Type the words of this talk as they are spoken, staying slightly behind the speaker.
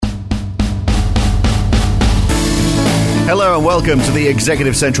Hello and welcome to the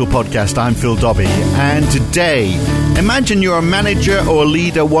Executive Central podcast. I'm Phil Dobbie, and today, imagine you're a manager or a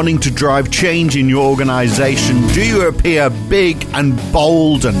leader wanting to drive change in your organization. Do you appear big and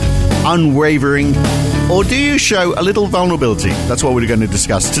bold and unwavering, or do you show a little vulnerability? That's what we're going to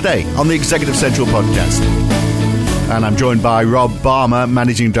discuss today on the Executive Central podcast. And I'm joined by Rob Balmer,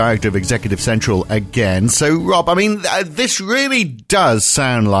 Managing Director of Executive Central again. So, Rob, I mean, this really does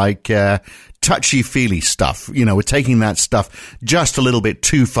sound like touchy-feely stuff. You know, we're taking that stuff just a little bit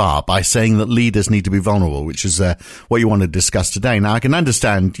too far by saying that leaders need to be vulnerable, which is what you want to discuss today. Now, I can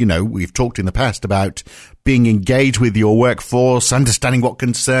understand, you know, we've talked in the past about being engaged with your workforce, understanding what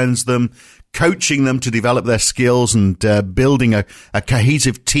concerns them, coaching them to develop their skills and building a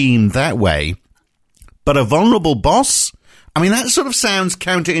cohesive team that way. But a vulnerable boss? I mean, that sort of sounds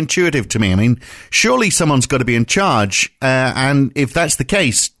counterintuitive to me. I mean, surely someone's got to be in charge. And if that's the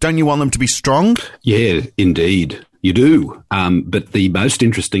case, don't you want them to be strong? Yeah, indeed. You do. But the most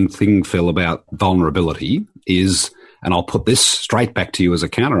interesting thing, Phil, about vulnerability is, and I'll put this straight back to you as a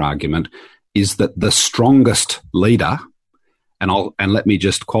counter-argument, is that the strongest leader, and let me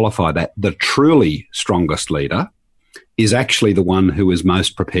just qualify that, the truly strongest leader is actually the one who is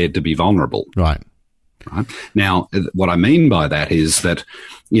most prepared to be vulnerable. Right. Right. Now, what I mean by that is that,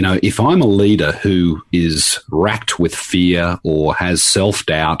 you know, if I'm a leader who is racked with fear or has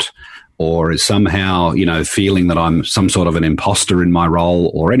self-doubt or is somehow, you know, feeling that I'm some sort of an imposter in my role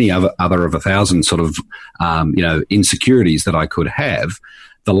or any other of 1,000 sort of, you know, insecurities that I could have,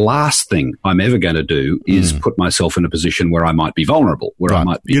 the last thing I'm ever going to do is put myself in a position where I might be vulnerable, where I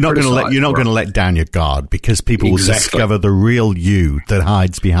might be You're not going to let down your guard because people will discover the real you that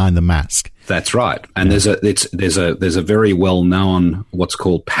hides behind the mask. That's right. And there's a very well known what's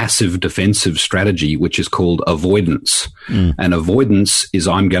called passive defensive strategy, which is called avoidance. And avoidance is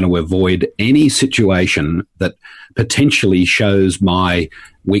I'm going to avoid any situation that potentially shows my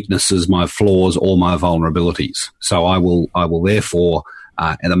weaknesses, my flaws, or my vulnerabilities. So I will therefore,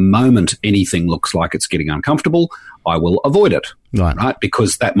 at the moment anything looks like it's getting uncomfortable, I will avoid it, right?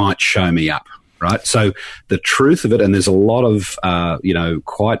 Because that might show me up, right? So the truth of it, and there's a lot of, you know,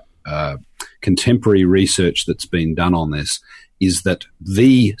 quite contemporary research that's been done on this, is that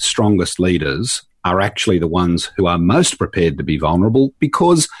the strongest leaders are actually the ones who are most prepared to be vulnerable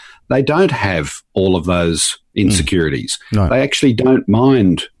because they don't have all of those insecurities. No. They actually don't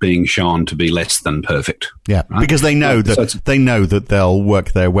mind being shown to be less than perfect. Yeah, right? Because they know that they'll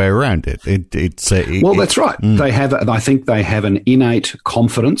work their way around it. That's right. I think they have an innate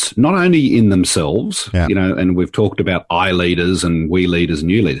confidence, not only in themselves, you know, and we've talked about I leaders and we leaders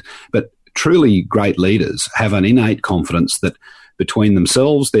and you leaders, but truly great leaders have an innate confidence that between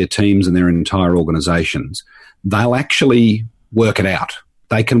themselves, their teams and their entire organizations, they'll actually work it out.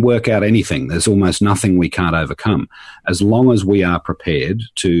 They can work out anything. There's almost nothing we can't overcome as long as we are prepared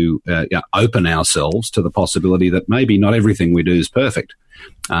to open ourselves to the possibility that maybe not everything we do is perfect.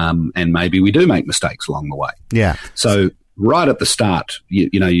 And maybe we do make mistakes along the way. Yeah. So right at the start,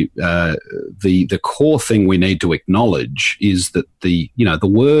 the core thing we need to acknowledge is that the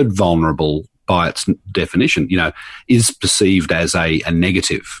word vulnerable by its definition, you know, is perceived as a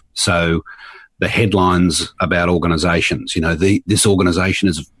negative. So the headlines about organizations, you know, this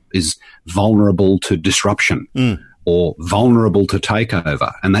organization is vulnerable to disruption or vulnerable to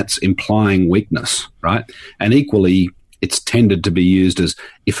takeover, and that's implying weakness, right? And equally, it's tended to be used as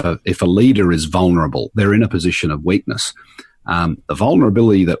if a leader is vulnerable, they're in a position of weakness. The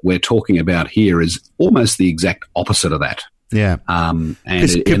vulnerability that we're talking about here is almost the exact opposite of that. Yeah,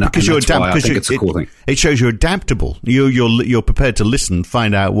 because you're adaptable. I think it's a cool thing. It shows you're adaptable. You're prepared to listen,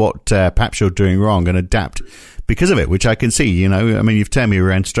 find out what perhaps you're doing wrong, and adapt because of it. Which I can see. You know, I mean, you've turned me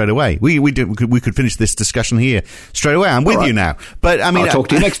around straight away. We could finish this discussion here straight away. I'm with you now. But I mean, I'll talk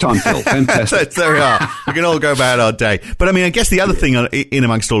to you next time, Phil. Fantastic. There we are. We can all go about our day. But I mean, I guess the other thing in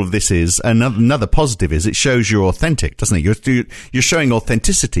amongst all of this is another positive is it shows you're authentic, doesn't it? You're showing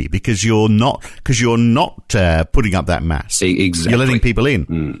authenticity because you're not putting up that mask. Exactly. You're letting people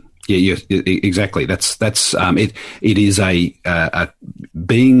in. Yeah, exactly. That's it. It is a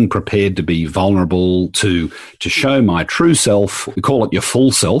being prepared to be vulnerable, to show my true self. We call it your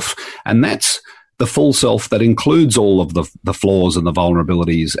full self, and that's the full self that includes all of the flaws and the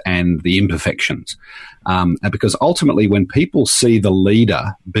vulnerabilities and the imperfections. Because ultimately, when people see the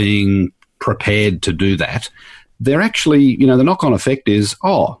leader being prepared to do that, they're actually, you know, the knock-on effect is,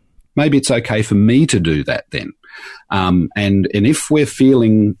 maybe it's okay for me to do that then. And if we're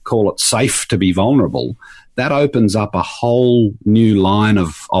feeling, call it safe to be vulnerable, that opens up a whole new line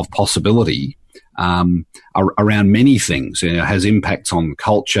of possibility around many things. It has impacts on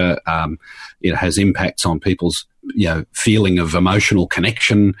culture. It has impacts on people's feeling of emotional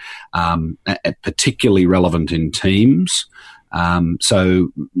connection, particularly relevant in teams. So,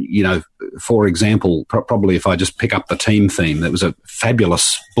 for example, probably if I just pick up the team theme, there was a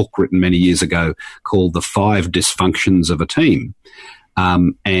fabulous book written many years ago called The 5 Dysfunctions of a Team.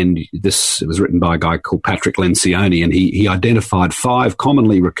 And it was written by a guy called Patrick Lencioni, and he identified 5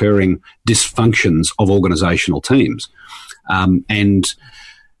 commonly recurring dysfunctions of organizational teams. And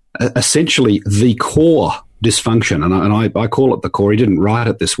essentially the core dysfunction, and I call it the core, he didn't write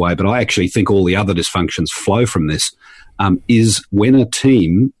it this way, but I actually think all the other dysfunctions flow from this, is when a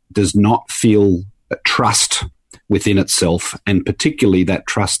team does not feel trust within itself, and particularly that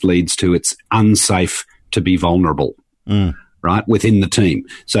trust leads to it's unsafe to be vulnerable, right, within the team.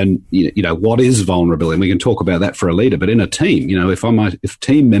 So, what is vulnerability? And we can talk about that for a leader, but in a team, if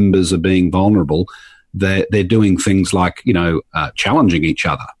team members are being vulnerable, they're doing things like, challenging each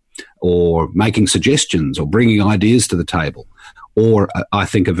other or making suggestions or bringing ideas to the table. Or I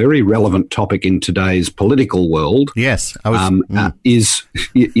think a very relevant topic in today's political world, yes, is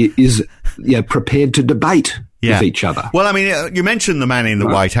prepared to debate with each other. Well, I mean, you mentioned the man in the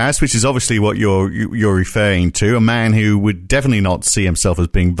White House, which is obviously what you're referring to, a man who would definitely not see himself as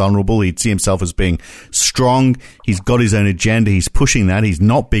being vulnerable. He'd see himself as being strong. He's got his own agenda. He's pushing that. He's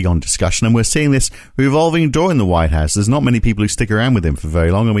not big on discussion. And we're seeing this revolving door in the White House. There's not many people who stick around with him for very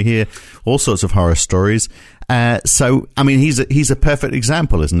long, and we hear all sorts of horror stories. So, I mean, he's a perfect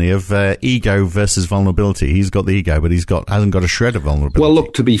example, isn't he, of ego versus vulnerability. He's got the ego, but hasn't got a shred of vulnerability. Well,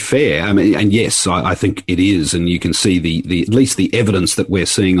 look, to be fair, I mean, and yes, I think it is, and you can see the at least the evidence that we're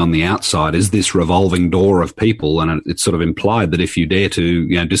seeing on the outside is this revolving door of people, and it's sort of implied that if you dare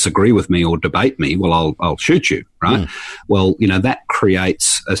to disagree with me or debate me, well, I'll shoot you, right? Well, that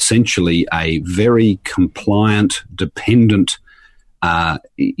creates essentially a very compliant, dependent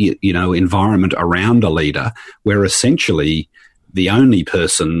environment around a leader, where essentially the only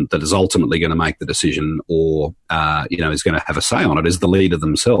person that is ultimately going to make the decision or, is going to have a say on it is the leader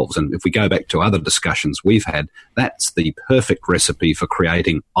themselves. And if we go back to other discussions we've had, that's the perfect recipe for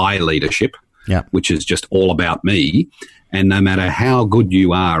creating I leadership, which is just all about me. And no matter how good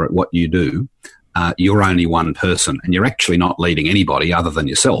you are at what you do, you're only one person, and you're actually not leading anybody other than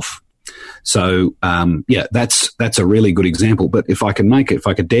yourself. So, that's a really good example. But if I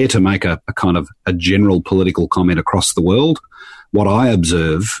could dare to make a kind of a general political comment across the world, what I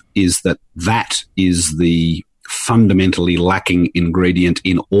observe is that is the fundamentally lacking ingredient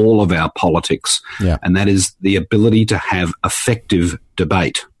in all of our politics. And that is the ability to have effective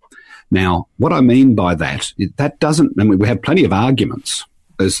debate. Now, what I mean by that doesn't, I mean, we have plenty of arguments.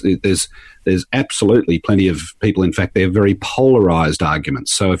 There's absolutely plenty of people. In fact, they're very polarized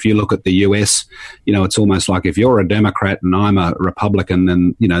arguments. So if you look at the US, it's almost like if you're a Democrat and I'm a Republican,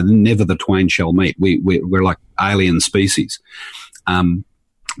 then, never the twain shall meet. We're like alien species.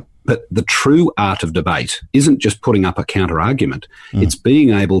 But the true art of debate isn't just putting up a counter argument. It's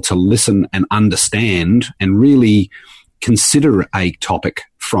being able to listen and understand and really consider a topic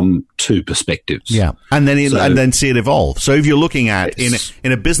from two perspectives. And then see it evolve. So if you're looking at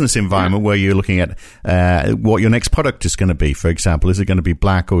in a business environment where you're looking at what your next product is going to be, for example, is it going to be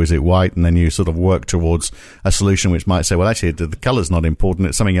black or is it white? And then you sort of work towards a solution which might say, well, actually, the color's not important.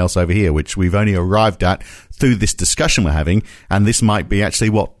 It's something else over here, which we've only arrived at through this discussion we're having. And this might be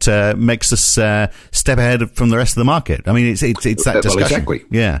actually what makes us step ahead from the rest of the market. I mean, it's that discussion. Well, exactly.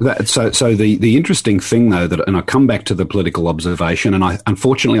 Yeah. So the interesting thing, though, and I come back to the political observation, and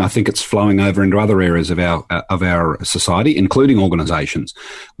unfortunately, I think it's flowing over into other areas of our society, including organisations,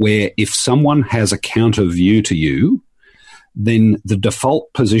 where if someone has a counter view to you, then the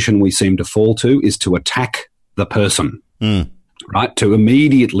default position we seem to fall to is to attack the person, right? To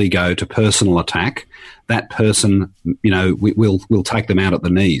immediately go to personal attack. That person, we'll take them out at the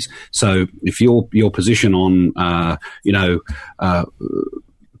knees. So if your position on,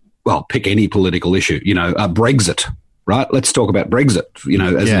 pick any political issue, Brexit. Right. Let's talk about Brexit,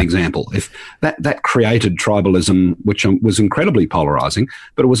 as an example. If that created tribalism, which was incredibly polarizing,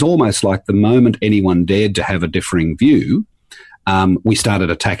 but it was almost like the moment anyone dared to have a differing view, we started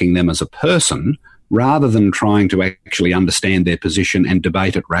attacking them as a person rather than trying to actually understand their position and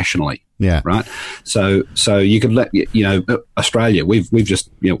debate it rationally. Right. So you could let, Australia, we've just,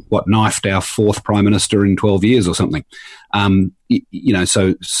 knifed our 4th Prime Minister in 12 years or something.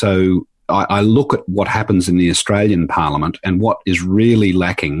 So I look at what happens in the Australian Parliament, and what is really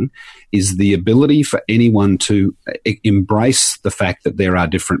lacking is the ability for anyone to embrace the fact that there are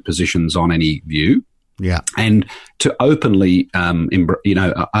different positions on any view, Yeah. And to openly,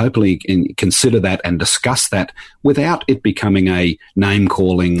 openly consider that and discuss that without it becoming a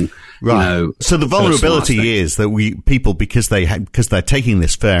name-calling, right. So the vulnerability is that people, because they're taking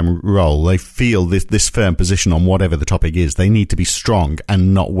this firm role, they feel this firm position on whatever the topic is, they need to be strong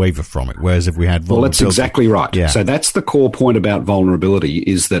and not waver from it. Whereas if we had vulnerability... Well, that's exactly right. Yeah. So that's the core point about vulnerability,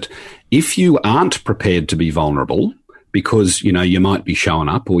 is that if you aren't prepared to be vulnerable, because, you might be showing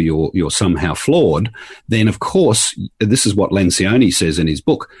up or you're somehow flawed, then of course, this is what Lencioni says in his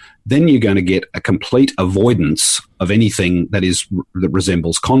book, then you're going to get a complete avoidance of anything that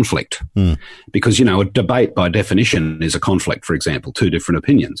resembles conflict. Because, a debate by definition is a conflict, for example, two different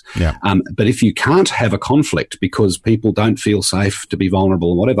opinions. Yeah. But if you can't have a conflict because people don't feel safe to be vulnerable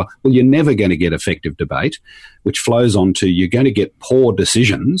and whatever, well, you're never going to get effective debate, which flows on to you're going to get poor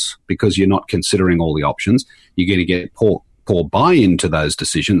decisions because you're not considering all the options. You're going to get poor buy-in to those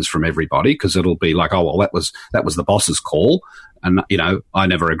decisions from everybody, because it'll be like, oh, well, that was the boss's call, and I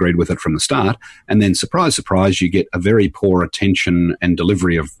never agreed with it from the start. And then surprise, surprise, you get a very poor attention and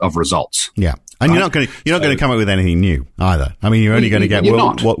delivery of results. Yeah. And right? you're not going to come up with anything new either. I mean, you're only going to get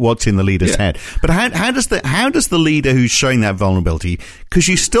what's in the leader's head. But how does the leader who's showing that vulnerability, because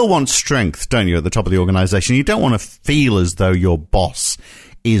you still want strength, don't you, at the top of the organization? You don't want to feel as though your boss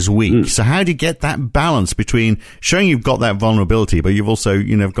is weak. So how do you get that balance between showing you've got that vulnerability, but you've also,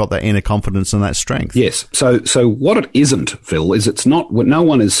 got that inner confidence and that strength? Yes. So what it isn't, Phil, is it's not, no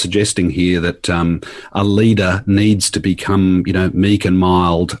one is suggesting here that a leader needs to become, meek and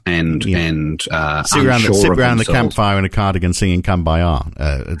mild and sit around the campfire in a cardigan singing "Come By Our."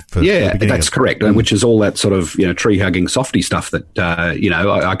 That's correct. Which is all that sort of tree hugging softy stuff that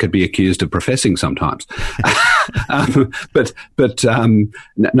I could be accused of professing sometimes.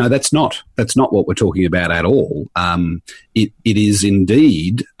 No, that's not what we're talking about at all. It is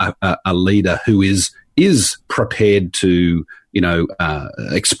indeed a leader who is prepared to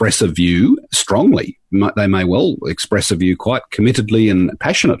express a view strongly. They may well express a view quite committedly and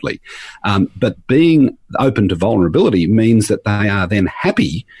passionately, but being open to vulnerability means that they are then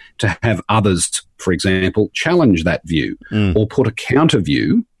happy to have others, for example, challenge that view or put a counter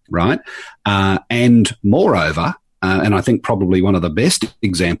view, right? And moreover, and I think probably one of the best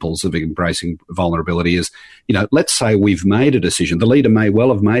examples of embracing vulnerability is, let's say we've made a decision. The leader may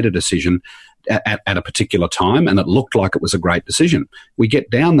well have made a decision at a particular time, and it looked like it was a great decision. We get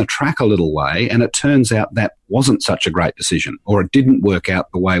down the track a little way, and it turns out that wasn't such a great decision, or it didn't work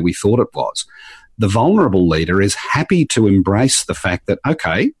out the way we thought it was. The vulnerable leader is happy to embrace the fact that,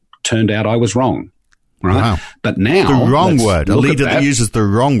 okay, turned out I was wrong. Right. Wow. But now the wrong word, a leader that uses the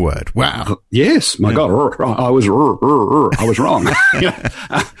wrong word. Wow. Yes. My God. I was wrong.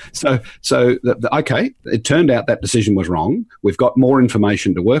 Okay. It turned out that decision was wrong. We've got more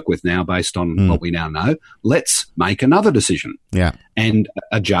information to work with now based on what we now know. Let's make another decision. Yeah. And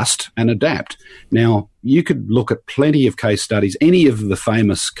adjust and adapt. Now, you could look at plenty of case studies, any of the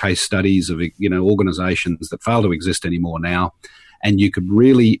famous case studies of, organizations that fail to exist anymore now. And you could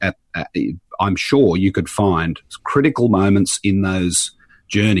really, I'm sure you could find critical moments in those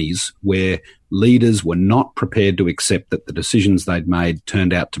journeys where leaders were not prepared to accept that the decisions they'd made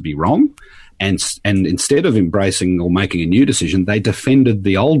turned out to be wrong. And instead of embracing or making a new decision, they defended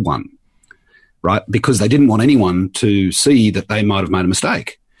the old one, right? Because they didn't want anyone to see that they might have made a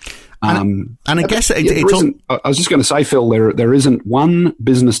mistake. And I guess I was just going to say, Phil, there isn't one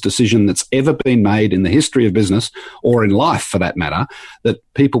business decision that's ever been made in the history of business, or in life for that matter, that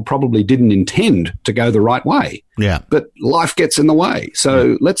people probably didn't intend to go the right way. Yeah. But life gets in the way.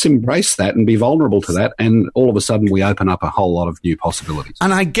 So let's embrace that and be vulnerable to that. And all of a sudden we open up a whole lot of new possibilities.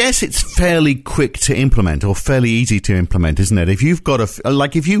 And I guess it's fairly quick to implement, or fairly easy to implement, isn't it? If you've got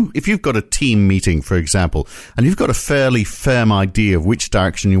if you've got a team meeting, for example, and you've got a fairly firm idea of which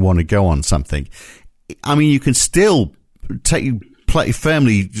direction you want to go on something, I mean, you can still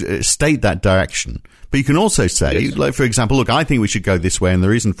firmly state that direction. But you can also say, like, for example, look, I think we should go this way, and the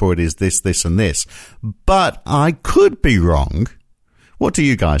reason for it is this, this, and this. But I could be wrong. What do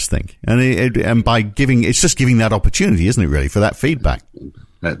you guys think? And by it's just giving that opportunity, isn't it, really, for that feedback?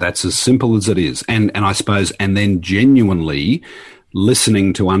 That's as simple as it is. And I suppose, and then genuinely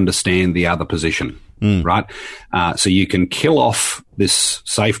listening to understand the other position. Right? So you can kill off this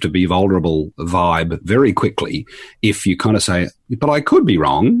safe to be vulnerable vibe very quickly if you kind of say, but I could be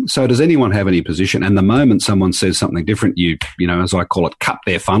wrong. So does anyone have any position? And the moment someone says something different, you as I call it, cut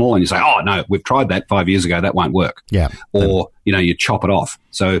their funnel, and you say, oh, no, we've tried that 5 years ago. That won't work. Yeah. Or, you chop it off.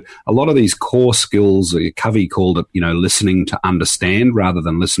 So a lot of these core skills, Covey called it, listening to understand rather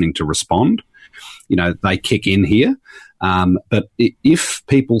than listening to respond. They kick in here. But if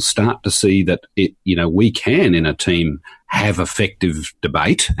people start to see that we can in a team have effective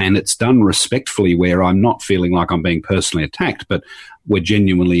debate, and it's done respectfully, where I'm not feeling like I'm being personally attacked, but we're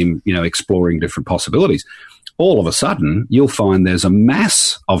genuinely, exploring different possibilities. All of a sudden, you'll find there's a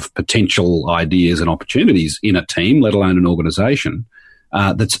mass of potential ideas and opportunities in a team, let alone an organisation,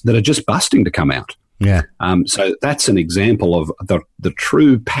 that are just busting to come out. Yeah. So that's an example of the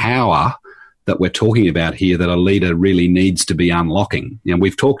true power that we're talking about here, that a leader really needs to be unlocking.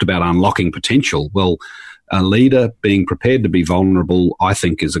 We've talked about unlocking potential. Well, a leader being prepared to be vulnerable, I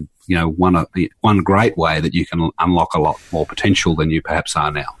think, is one great way that you can unlock a lot more potential than you perhaps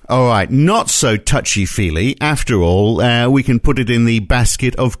are now. All right, not so touchy-feely. After all, we can put it in the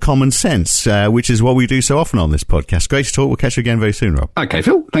basket of common sense, which is what we do so often on this podcast. Great to talk. We'll catch you again very soon, Rob. Okay,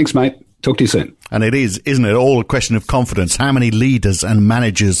 Phil. Thanks, mate. Talk to you soon. And it is, isn't it, all a question of confidence? How many leaders and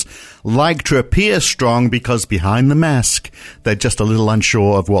managers like to appear strong because behind the mask, they're just a little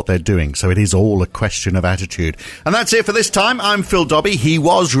unsure of what they're doing. So it is all a question of attitude. And that's it for this time. I'm Phil Dobbie. He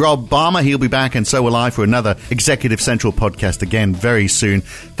was Rob Balmer. He'll be back, and so will I, for another Executive Central podcast again very soon.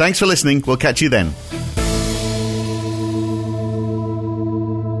 Thanks for listening. We'll catch you then.